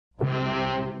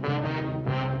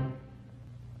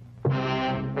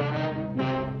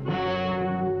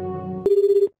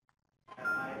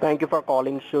Thank you for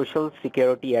calling Social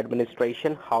Security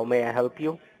Administration. How may I help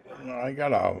you? I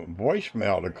got a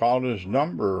voicemail to call this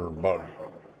number about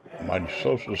my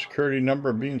Social Security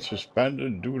number being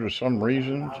suspended due to some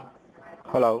reasons.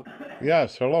 Hello.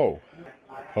 Yes, hello.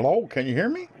 Hello, can you hear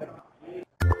me?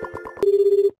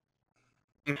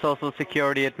 Social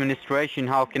Security Administration,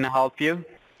 how can I help you?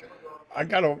 I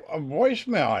got a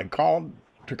voicemail. I called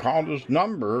to call this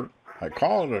number. I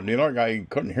called it. I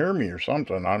couldn't hear me or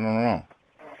something. I don't know.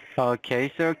 Okay,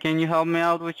 sir, can you help me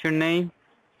out with your name?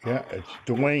 Yeah, it's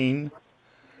Dwayne,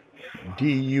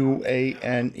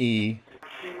 Duane.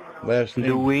 Last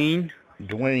name Dwayne.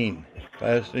 Dwayne.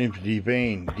 Last name's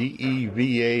Devane,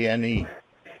 Devane.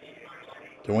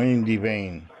 Dwayne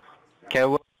Devane.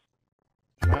 Okay,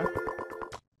 Huh?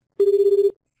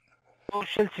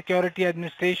 Social Security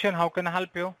Administration, how can I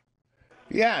help you?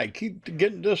 Yeah, I keep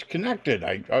getting disconnected.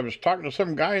 I was talking to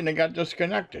some guy and they got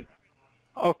disconnected.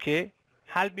 Okay,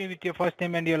 help me with your first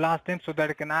name and your last name so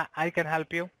that I can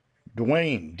help you.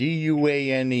 Dwayne,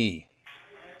 Duane.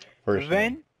 First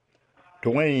name.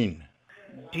 When Dwayne,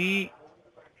 Dune.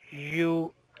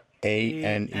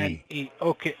 A-N-E.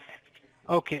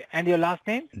 Okay, and your last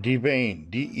name? Devane,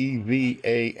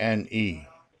 Devane.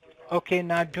 Okay,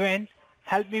 now Dwayne,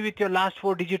 help me with your last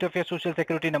four digit of your Social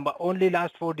Security number. Only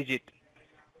last four digit.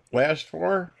 Last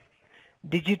four?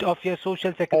 Digit of your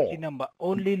Social Security number.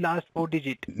 Only last four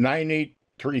digit.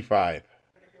 9835.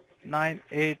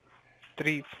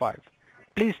 9835.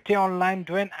 Please stay online,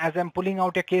 Dwayne, as I'm pulling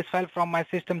out a case file from my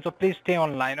system. So please stay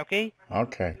online, okay?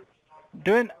 Okay.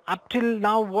 Dwayne, up till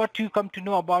now, what you come to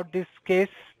know about this case?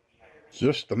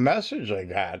 Just the message I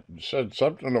got said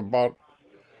something about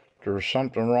there's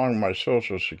something wrong with my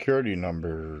Social Security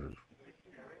number.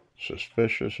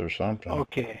 Suspicious or something.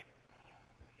 Okay.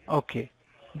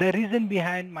 The reason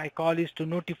behind my call is to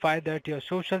notify that your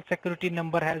Social Security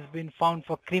number has been found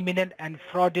for criminal and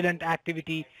fraudulent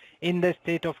activity in the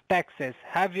state of Texas.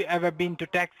 Have you ever been to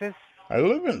Texas? I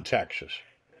live in Texas.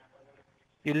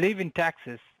 You live in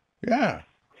Texas. Yeah.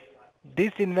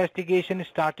 This investigation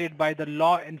started by the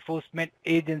law enforcement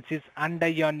agencies under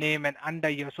your name and under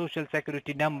your Social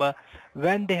Security number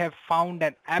when they have found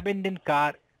an abandoned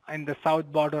car in the south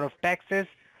border of Texas.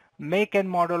 Make and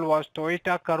model was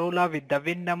Toyota Corolla with the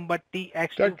VIN number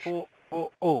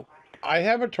TX2440. I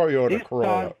have a Toyota This Corolla.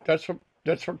 car,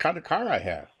 That's what kind of car I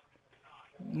have.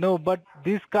 no, but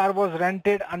this car was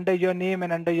rented under your name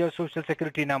and under your Social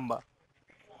Security number.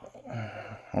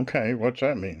 Okay, what's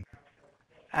that mean?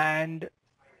 And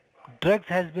drugs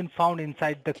has been found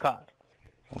inside the car.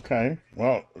 Okay,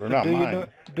 well, they're So not do you mine. know?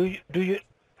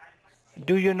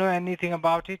 Do you know anything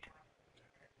about it?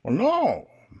 Well, no.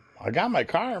 I got my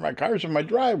car. My car's in my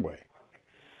driveway.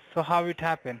 So how it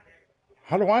happened?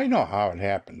 How do I know how it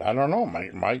happened? I don't know.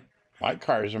 My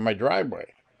car's in my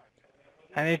driveway.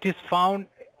 And it is found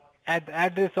at the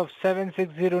address of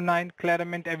 7609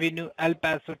 Claremont Avenue, El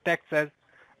Paso, Texas.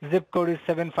 Zip code is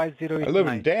I live in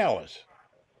 75089. Dallas.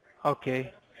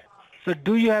 Okay. So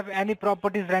do you have any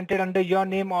properties rented under your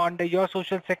name or under your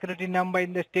Social Security number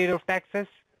in the state of Texas?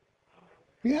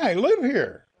 Yeah, I live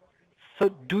here. So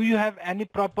do you have any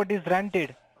properties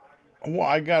rented? Well,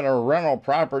 I got a rental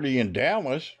property in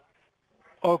Dallas.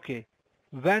 Okay.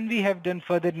 When we have done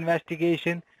further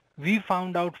investigation, we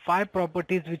found out 5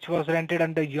 properties which was rented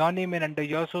under your name and under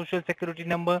your Social Security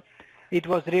number. It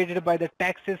was raided by the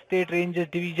Texas State Rangers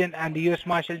Division and the U.S.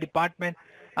 Marshal Department.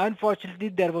 Unfortunately,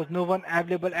 there was no one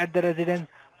available at the residence,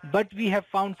 but we have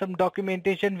found some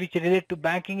documentation which relate to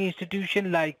banking institutions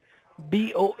like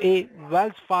BOA,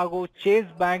 Wells Fargo, Chase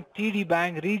Bank, TD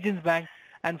Bank, Regions Bank,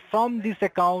 and from this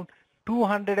account,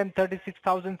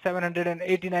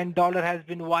 $236,789 has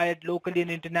been wired locally and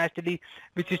internationally,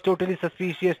 which is totally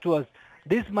suspicious to us.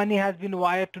 This money has been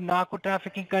wired to narco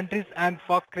trafficking countries and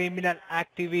for criminal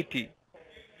activity.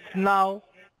 Now,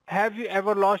 have you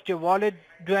ever lost your wallet,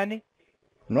 Dwayne?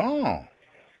 No.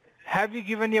 Have you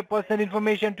given your personal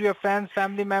information to your friends,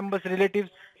 family members, relatives?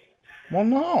 Well,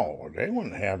 no. They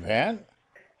wouldn't have that.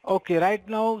 Okay, right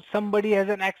now somebody has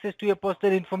an access to your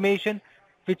personal information,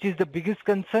 which is the biggest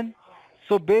concern.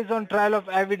 So based on trial of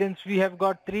evidence, we have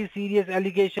got 3 serious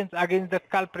allegations against the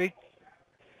culprit.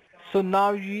 So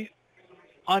now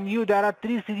on you there are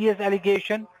 3 serious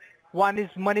allegations. One is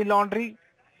money laundering,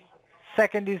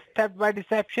 second is theft by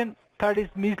deception, third is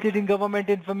misleading government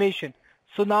information.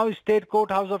 So now State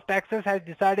Courthouse of Texas has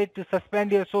decided to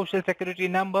suspend your Social Security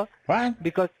number. What?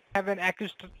 Because we have an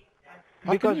accused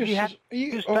How can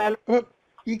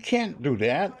you can't do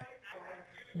that.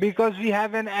 Because we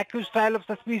have an accused trial of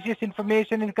suspicious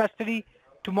information in custody.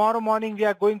 Tomorrow morning we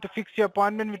are going to fix your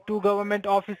appointment with 2 government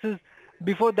officers.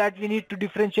 Before that, we need to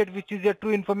differentiate which is your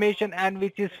true information and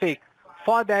which is fake.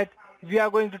 For that, we are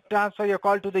going to transfer your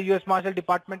call to the U.S. Marshal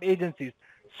Department agencies.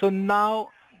 So now,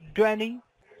 Dwayne,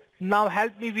 now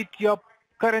help me with your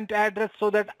current address so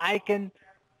that I can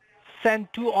send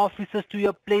two officers to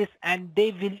your place and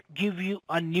they will give you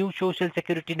a new social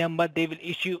security number. They will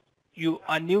issue you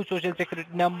a new social security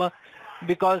number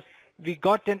because we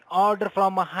got an order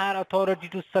from a higher authority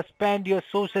to suspend your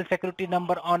social security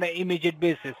number on an immediate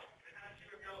basis.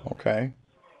 Okay.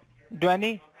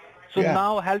 Dwayne, so Yeah.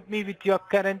 now help me with your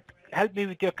current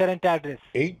address.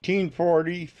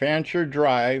 1840 Fancher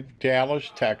Drive,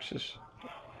 Dallas, Texas,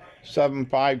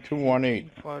 75218.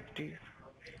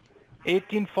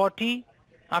 1840.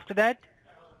 After that,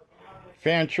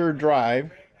 Fancher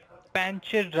Drive,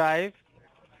 Pancher Drive.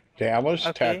 Dallas,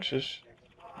 Okay. Texas,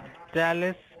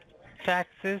 Dallas,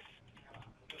 Texas.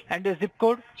 And the zip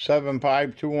code?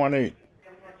 75218.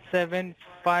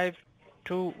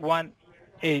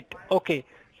 75218. Okay.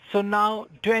 So now,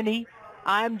 Dwayne,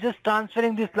 I am just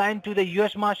transferring this line to the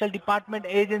U.S. Marshal Department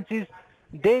agencies.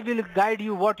 They will guide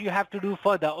you what you have to do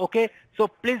further. Okay. So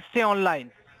please stay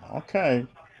online. Okay.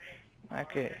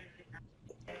 Okay.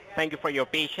 Thank you for your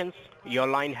patience. Your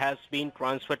line has been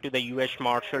transferred to the U.S.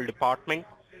 Marshal Department.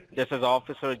 This is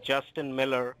Officer Justin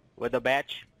Miller with a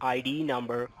batch ID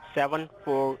number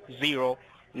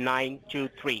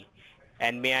 740923.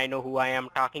 And may I know who I am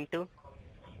talking to?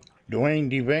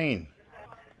 Dwayne Devane.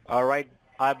 All right.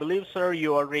 I believe, sir,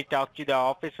 you already talked to the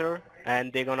officer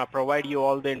and they're going to provide you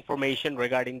all the information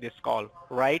regarding this call,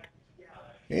 right?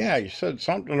 Yeah, he said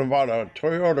something about a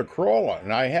Toyota Corolla,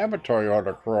 and I have a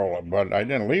Toyota Corolla, but I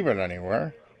didn't leave it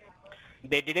anywhere.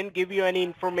 They didn't give you any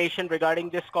information regarding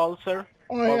this call, sir?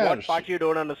 Oh, Or what yes. part you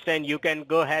don't understand, you can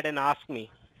go ahead and ask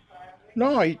me.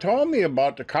 No, he told me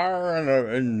about the car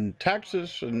in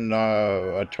Texas and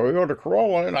a Toyota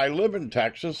Corolla, and I live in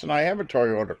Texas, and I have a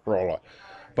Toyota Corolla.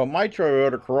 But my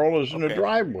Toyota Corolla is in the Okay.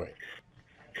 driveway.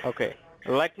 Okay.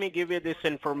 Let me give you this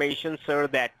information, sir,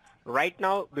 that right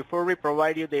now, before we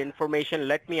provide you the information,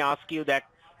 let me ask you that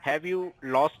have you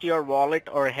lost your wallet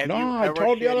or have No, you I ever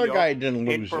told the shared other your guy didn't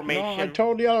lose it. No, I information?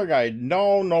 told the other guy,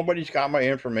 no, nobody's got my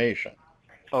information.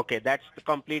 Okay, that's the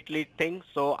completely thing.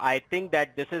 So I think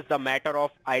that this is the matter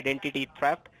of identity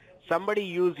theft. Somebody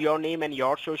used your name and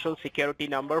your social security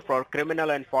number for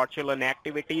criminal and fraudulent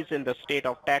activities in the state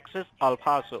of Texas, El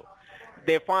Paso.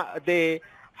 They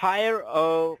hire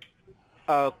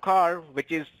a car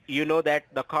which is, you know, that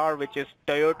the car which is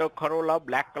Toyota Corolla,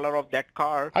 black color of that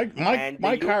car, and they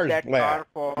My use car's that black. car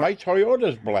for My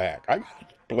Toyota's black. I got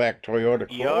a black Toyota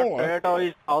your Corolla, Toyota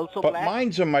is also but black.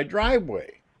 mine's in my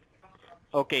driveway.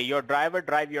 Okay, your driver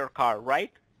drive your car,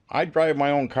 right? I drive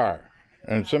my own car,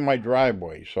 and it's in my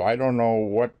driveway, so I don't know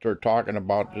what they're talking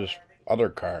about this other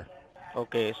car.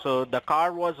 Okay, so the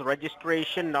car was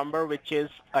registration number which is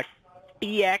a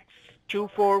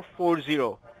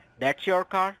TX2440. That's your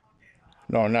car?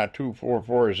 No, not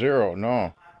 2440,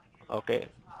 no. Okay.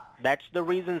 That's the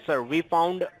reason, sir. We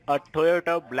found a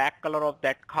Toyota black color of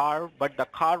that car, but the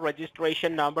car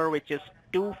registration number which is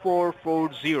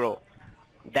 2440.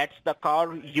 That's the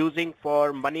car using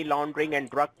for money laundering and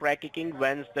drug trafficking.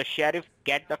 When the sheriff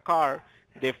get the car,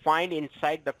 they find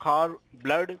inside the car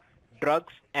blood,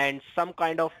 drugs, and some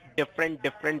kind of different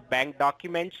bank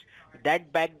documents.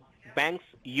 That banks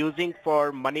using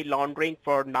for money laundering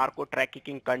for narco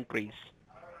trafficking countries.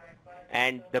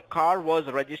 And the car was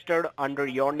registered under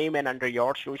your name and under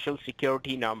your social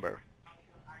security number.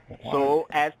 So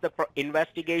as the I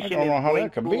investigation don't is know how going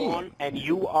that could through be. on and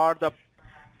you are the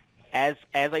as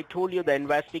I told you, the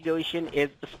investigation is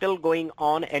still going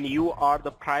on and you are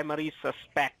the primary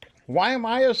suspect. Why am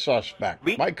I a suspect?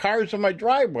 We, My car's in my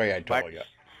driveway, I but, told you.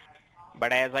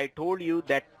 but as I told you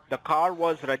that the car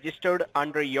was registered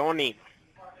under your name.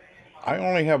 I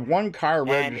only have one car And,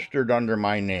 registered under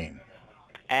my name.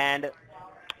 and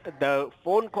the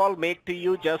phone call made to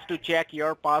you just to check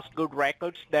your past good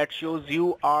records that shows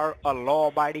you are a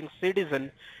law-abiding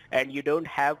citizen and you don't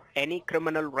have any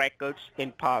criminal records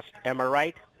in past. Am I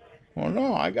right? Well,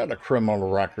 no, I got a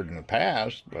criminal record in the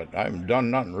past, but I haven't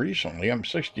done nothing recently. I'm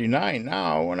 69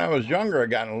 now. When I was younger, I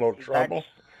got in a little trouble.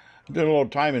 I did a little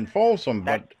time in Folsom,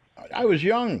 but I was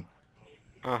young.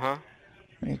 Uh-huh.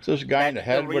 It's this guy in the That's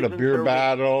the head with a reason, beer sir,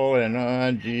 bottle,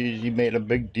 and geez, he made a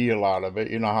big deal out of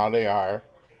it. You know how they are.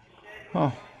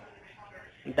 Oh,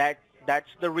 that's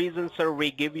the reason, sir,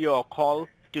 we give you a call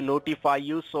to notify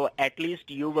you, so at least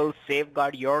you will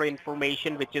safeguard your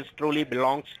information which is truly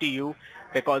belongs to you,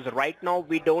 because right now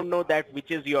we don't know that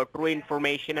which is your true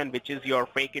information and which is your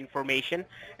fake information,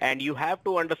 and you have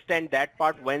to understand that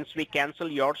part. Once we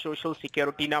cancel your social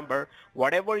security number,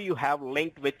 whatever you have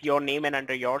linked with your name and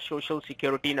under your social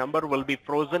security number will be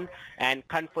frozen and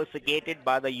confiscated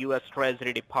by the U.S.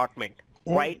 Treasury Department,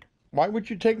 Well, right? why would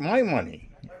you take my money?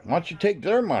 Why don't you take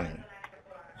their money?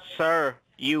 Sir,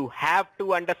 you have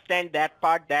to understand that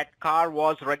part. That car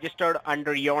was registered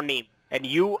under your name and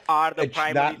you are the It's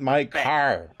primary not my suspect.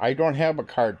 car. I don't have a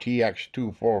car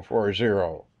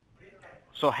TX2440.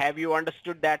 So have you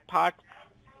understood that part?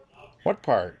 What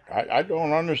part? I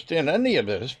don't understand any of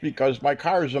this because my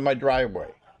car is in my driveway.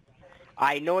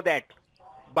 I know that.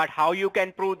 But how you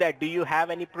can prove that? Do you have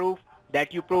any proof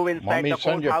that you prove Want inside me the to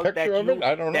send you a courthouse picture of it?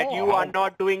 I don't that know. you are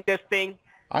not doing this thing?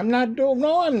 I'm not doing.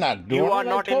 No, I'm not You doing are it. I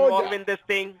not told you. involved in this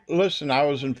thing? Listen, I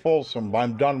was in Folsom.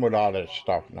 I'm done with all this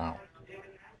stuff now.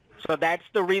 So that's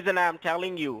the reason I'm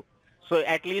telling you. So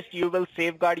at least you will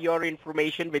safeguard your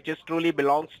information which is truly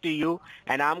belongs to you,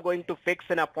 and I'm going to fix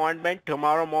an appointment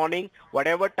tomorrow morning.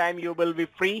 Whatever time you will be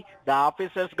free, the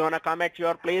officer's gonna come at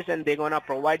your place and they're gonna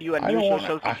provide you a I new don't want.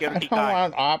 social I security don't card.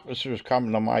 want officers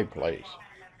coming to my place.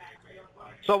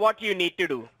 So what you need to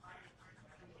do?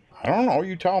 I don't know.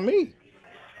 You tell me.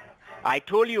 I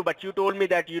told you, but you told me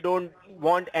that you don't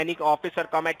want any officer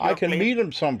come at I your can place. meet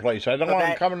them someplace. I don't So want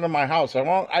them coming to my house.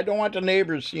 I don't want the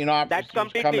neighbors seeing that's officers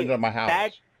coming completely to my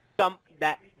house.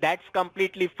 that's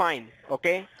completely fine.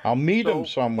 Okay. I'll meet them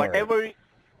So somewhere. whatever.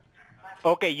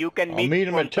 Okay, you can I'll meet meet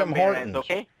them from at Tim somewhere else. Hortons.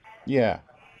 Okay. Yeah.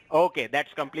 Okay,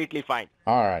 that's completely fine.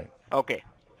 All right. Okay.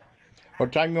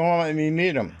 What time you want me to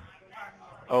meet them?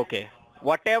 Okay.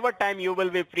 Whatever time you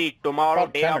will be free, tomorrow,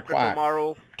 About day 10 after o'clock.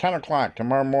 tomorrow, 10 o'clock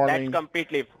tomorrow that's morning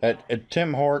completely at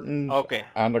Tim Hortons okay.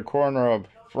 on the corner of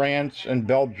France and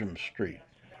Belgium Street.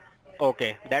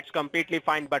 Okay, that's completely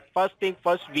fine. But first thing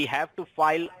first, we have to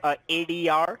file a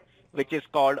ADR, which is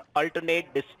called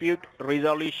Alternate Dispute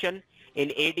Resolution. In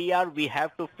ADR, we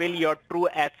have to fill your true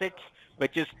assets,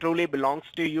 which is truly belongs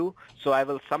to you. So I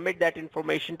will submit that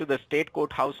information to the State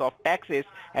Courthouse of Taxes,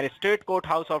 and State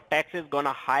Courthouse of Taxes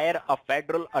gonna hire a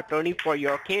federal attorney for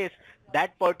your case.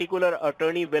 That particular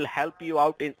attorney will help you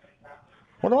out in,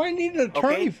 What do I need an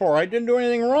attorney okay? for? I didn't do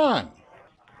anything wrong.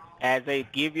 As I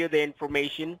give you the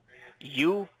information,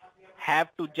 you have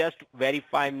to just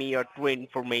verify me your true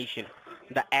information.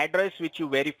 The address which you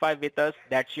verify with us,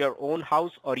 that's your own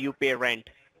house or you pay rent.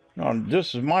 No,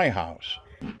 this is my house.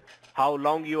 How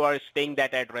long you are staying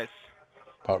that address?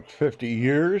 About 50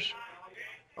 years.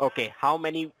 Okay, how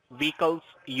many vehicles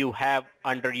you have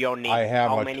under your name? I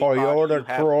have How a many cars you Toyota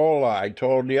have? Corolla. I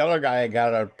told the other guy I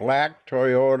got a black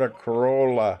Toyota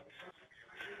Corolla.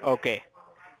 Okay.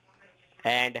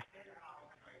 And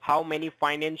how many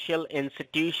financial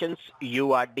institutions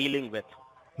you are dealing with?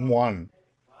 One.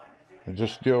 I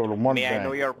just deal with one May I bank.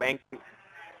 know your bank?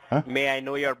 Huh? May I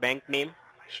know your bank name?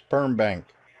 Sperm Bank.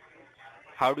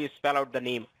 How do you spell out the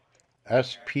name?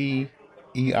 SPERMBANK.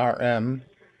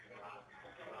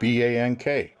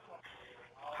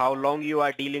 How long you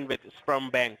are dealing with Sperm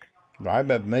Bank? I've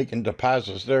been making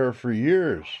deposits there for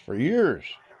years.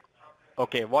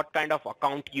 Okay, what kind of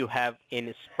account you have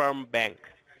in Sperm Bank?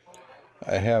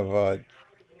 I have a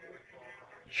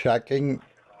checking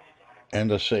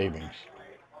and a savings.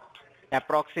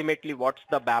 Approximately what's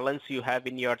the balance you have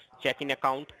in your checking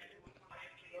account?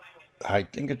 I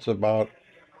think it's about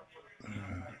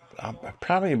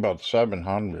probably about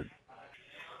 700.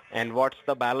 And what's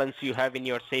the balance you have in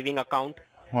your saving account?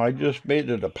 Well, I just made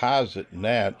a deposit in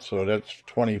that, so that's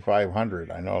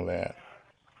 2,500. I know that.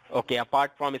 Okay,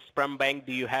 apart from Sperm Bank,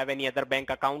 do you have any other bank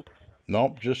account?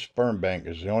 Nope, just Sperm Bank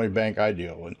is the only bank I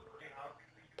deal with.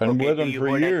 Been Okay, with do them you for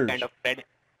hold any years. kind of credit?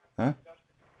 Huh?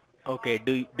 Okay,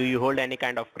 do you hold any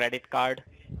kind of credit card?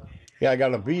 Yeah, I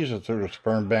got a Visa through the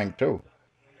Sperm Bank too.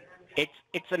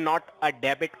 It's not a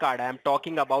debit card. I'm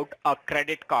talking about a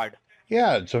credit card.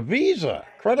 Yeah, it's a Visa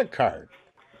credit card.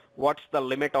 What's the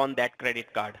limit on that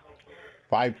credit card?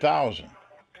 5,000.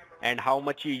 And how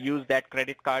much you use that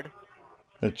credit card?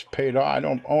 It's paid off. I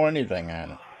don't owe anything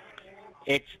on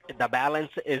it. The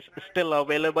balance is still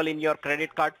available in your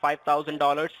credit card,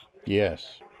 $5,000.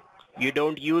 Yes, You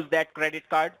don't use that credit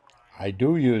card? I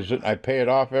do use it. I pay it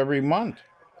off every month.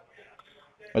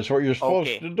 That's what you're supposed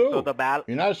Okay, to do. so the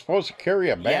You're not supposed to carry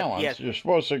a Yes, balance. yes. You're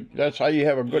supposed to. That's how you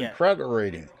have a good Yes. credit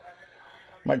rating.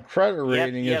 My credit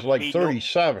rating yes, is like we know.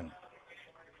 37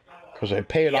 because I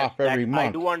pay it Yes, off every that I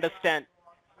month. do understand.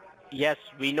 Yes,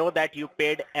 we know that you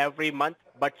paid every month,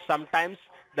 but sometimes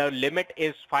the limit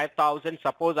is 5,000.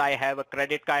 Suppose I have a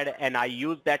credit card and I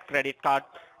use that credit card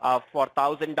for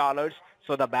 $1,000.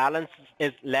 So the balance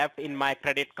is left in my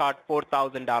credit card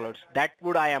 $4,000. That's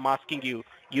what I am asking you.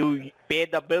 You pay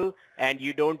the bill and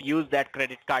you don't use that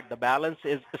credit card. The balance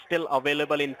is still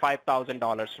available in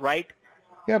 $5,000, right?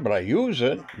 Yeah, but I use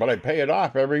it, but I pay it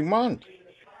off every month.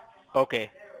 Okay.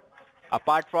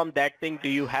 Apart from that thing, do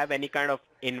you have any kind of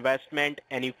investment,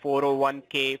 any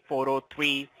 401k,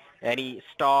 403, any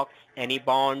stocks, any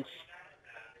bonds?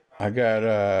 I got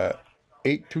a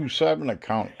 827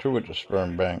 account too at the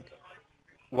sperm bank.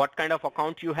 What kind of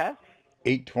account you have?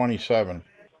 827.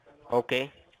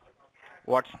 Okay.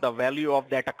 What's the value of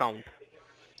that account?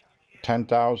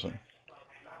 10,000.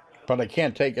 But I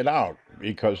can't take it out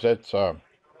because that's I'll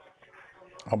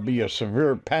be a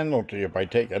severe penalty if I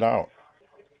take it out.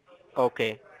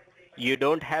 Okay. You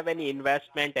don't have any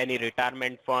investment, any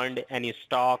retirement fund, any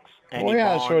stocks, Well, any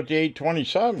yeah, that's what bonds? the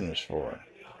 827 is for.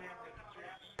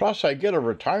 Plus, I get a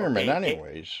retirement Okay.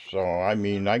 anyways. So, I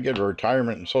mean, I get a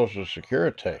retirement in Social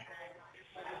Security.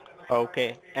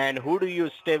 Okay. And who do you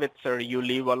stay with, sir? You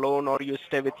live alone or you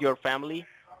stay with your family?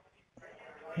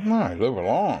 No, I live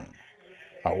alone.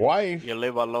 My wife. You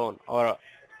live alone or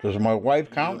Does my wife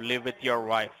you count? live with your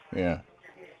wife? Yeah.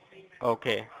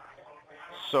 Okay.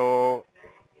 So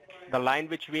the line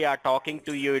which we are talking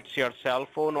to you, it's your cell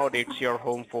phone or it's your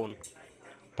home phone?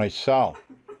 My cell.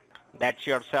 That's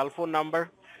your cell phone number?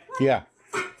 Yeah.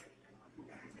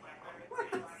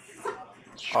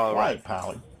 All right. Quiet,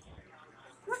 Polly.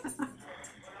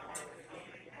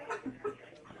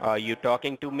 Are you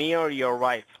talking to me or your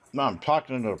wife? No, I'm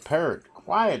talking to the parrot.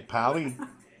 Quiet, Polly.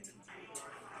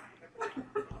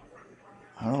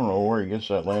 I don't know where he gets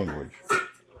that language.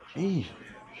 Jeez,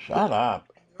 shut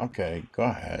up. Okay, go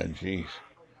ahead. Jeez.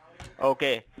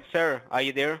 Okay. Sir, are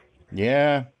you there?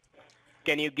 Yeah.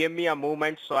 Can you give me a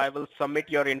moment so I will submit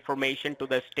your information to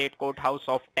the State Courthouse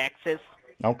of Texas?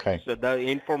 Okay. So the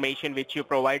information which you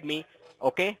provide me,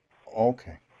 okay?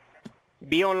 Okay.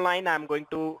 Be online. I'm going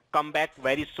to come back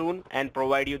very soon and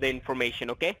provide you the information,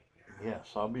 okay? Yes,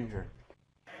 I'll be here.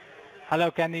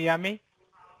 Hello, can you hear me?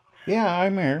 Yeah,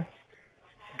 I'm here.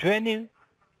 Dwayne,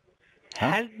 Huh?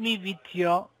 help me with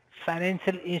your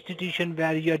financial institution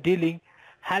where you're dealing.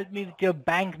 Help me with your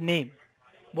bank name.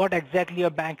 What exactly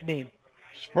your bank name?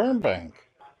 Sperm Bank.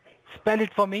 Spell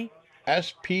it for me.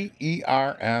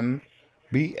 SPERMBANK.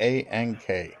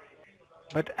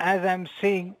 But as I'm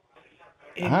saying,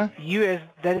 in Huh? US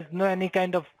there is no any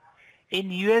kind of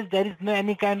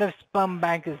sperm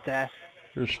bank is there.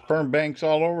 There's sperm banks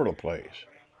all over the place.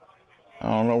 I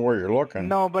don't know where you're looking.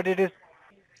 No, but it is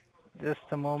just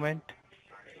a moment.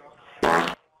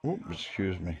 Oops,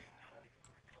 excuse me.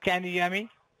 Can you hear me?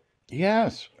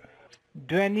 Yes.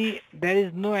 Dwayne, there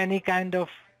is no any kind of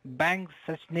bank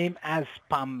such name as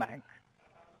sperm bank.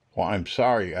 Well, I'm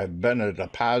sorry. I've been a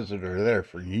depositor there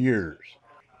for years.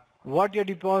 What you're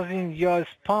depositing, your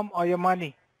sperm or your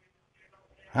money?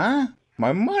 Huh?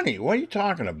 My money? What are you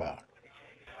talking about?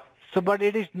 So, but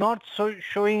it is not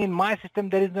showing in my system.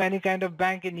 There is no any kind of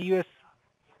bank in US.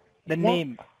 The Well,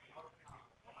 name.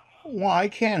 Well, I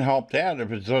can't help that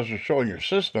if it doesn't show in your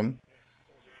system.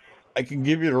 I can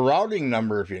give you the routing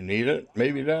number if you need it.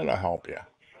 Maybe that'll help you.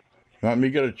 You want me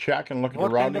to get a check and look at the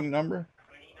What kind of routing number?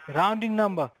 rounding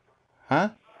number? Huh?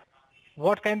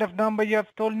 What kind of number you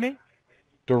have told me?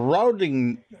 The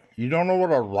routing, you don't know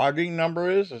what a routing number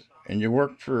is? And you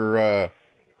work for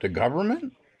the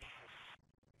government?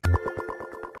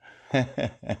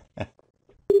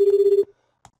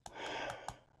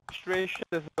 Administration,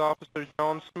 this is Officer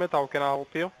John Smith. How can I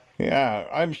help you? Yeah,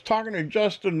 I was talking to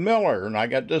Justin Miller and I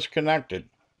got disconnected.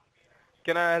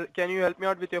 Can you help me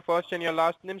out with your first and your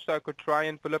last name so I could try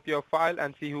and pull up your file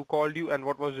and see who called you and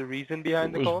what was the reason behind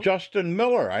It the was call? Justin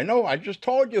Miller. I know, I just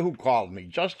told you who called me.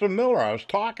 Justin Miller, I was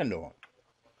talking to him.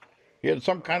 He had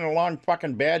some kind of long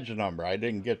fucking badge number. I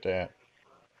didn't get that.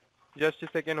 Just a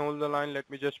second, hold the line. Let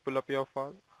me just pull up your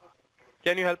file.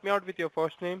 Can you help me out with your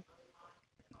first name?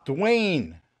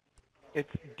 Dwayne.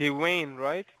 It's Dwayne,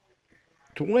 right?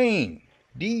 Dwayne.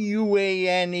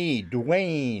 D-U-A-N-E.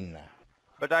 Dwayne.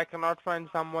 But I cannot find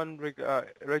someone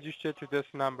registered to this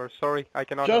number. Sorry, I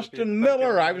cannot Justin help you.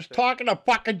 Miller. I was talking to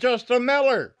fucking Justin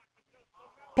Miller.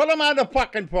 Put him on the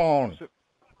fucking phone.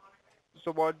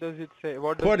 So what does it say?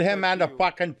 What does Put it him say on to the you?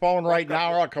 fucking phone right What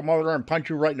now or I'll come over there and punch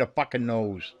you right in the fucking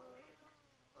nose.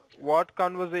 What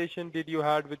conversation did you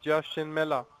had with Justin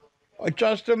Miller?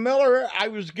 Justin Miller, I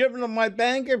was giving him my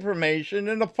bank information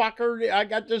and the fucker, I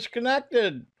got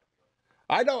disconnected.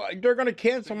 They're going to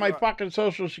cancel my fucking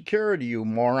Social Security, you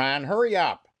moron. Hurry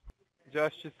up.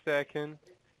 Just a second.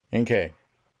 Okay.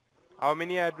 How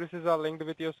many addresses are linked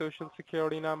with your social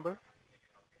security number?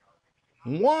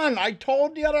 One. I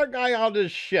told the other guy all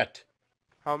this shit.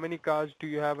 How many cars do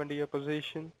you have under your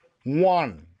possession?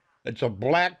 One. It's a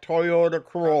black Toyota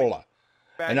Corolla.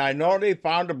 And I know they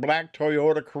found a black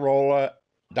Toyota Corolla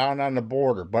down on the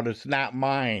border, but it's not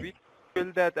mine. We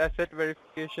fill that asset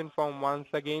verification form once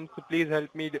again, so please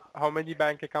help me. How many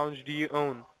bank accounts do you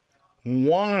own?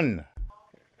 One.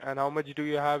 And how much do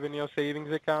you have in your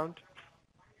savings account?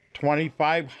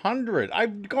 2,500.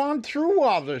 I've gone through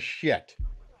all this shit.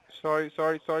 Sorry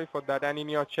for that. And in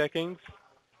your checkings?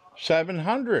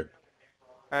 700.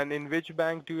 And in which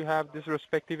bank do you have this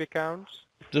respective accounts?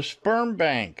 The sperm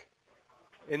bank.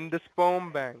 In the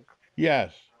sperm bank.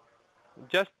 Yes.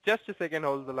 Just a second,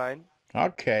 hold the line.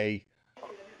 Okay.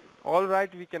 All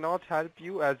right, we cannot help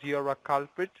you as you are a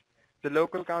culprit. The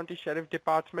local county sheriff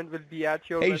department will be at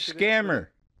your Hey, residence scammer.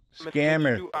 with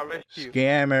Scammer. to arrest you.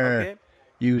 Scammer. Okay?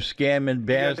 You scamming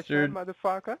Do you understand, bastard.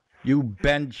 motherfucker? You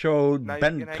benchode, Now you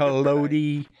can hang up the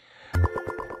line.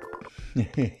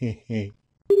 Bentalodi.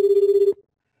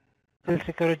 Social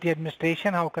Security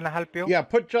Administration, how can I help you? Yeah,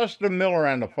 put Justin Miller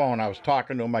on the phone. I was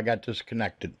talking to him. I got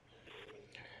disconnected.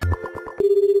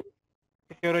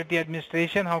 Security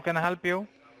Administration, how can I help you?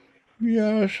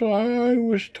 Yes, I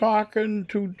was talking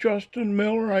to Justin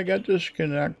Miller. I got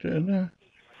disconnected.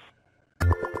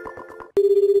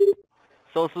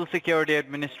 Social Security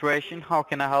Administration, how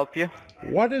can I help you?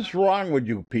 What is wrong with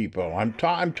you people? I'm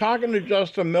talking to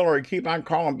Justin Miller. He keep on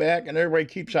calling back, and everybody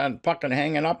keeps on fucking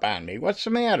hanging up on me. What's the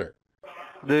matter?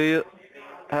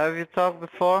 Have you talked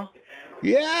before?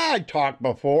 Yeah, I talked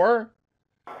before.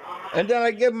 And then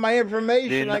I give them my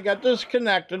information. I got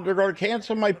disconnected. They're going to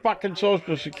cancel my fucking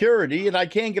Social Security, and I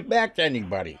can't get back to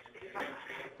anybody.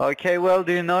 Okay, well,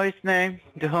 do you know his name?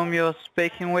 To whom you're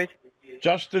speaking with?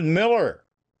 Justin Miller.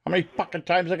 How many fucking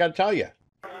times I got to tell you?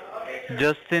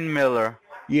 Justin Miller.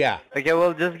 Yeah. Okay,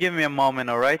 well, just give me a moment,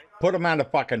 alright? Put him on the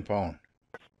fucking phone.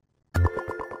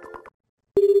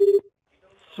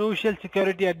 Social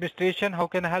Security Administration, how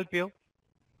can I help you?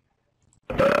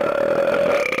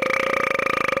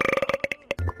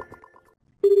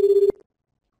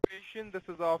 This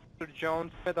is Officer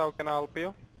John Smith. How can I help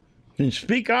you? Can you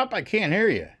speak up? I can't hear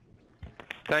you.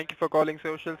 Thank you for calling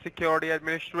Social Security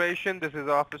Administration. This is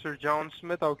Officer John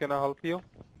Smith. How can I help you?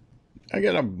 I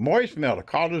got a voicemail to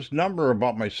call this number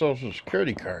about my Social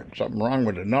Security card. Something wrong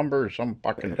with the number or some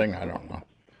fucking thing, I don't know.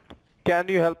 Can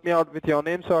you help me out with your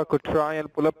name so I could try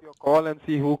and pull up your call and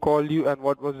see who called you and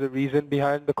what was the reason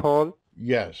behind the call?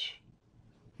 Yes.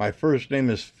 My first name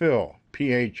is Phil,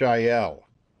 Phil.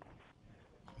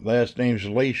 Last name's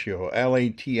Latio,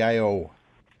 Latio.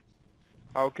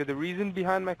 Okay, the reason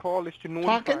behind my call is to know.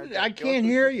 Talking? I can't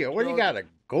hear you. What do you got, a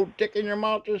goat dick in your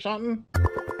mouth or something?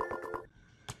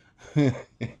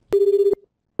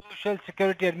 Social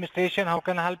Security Administration, how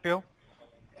can I help you?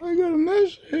 I got a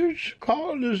message.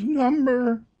 Call this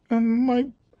number. And my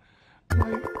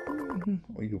oh,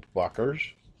 you fuckers.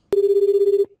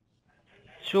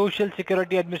 Social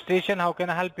Security Administration, how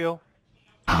can I help you?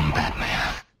 I'm Batman.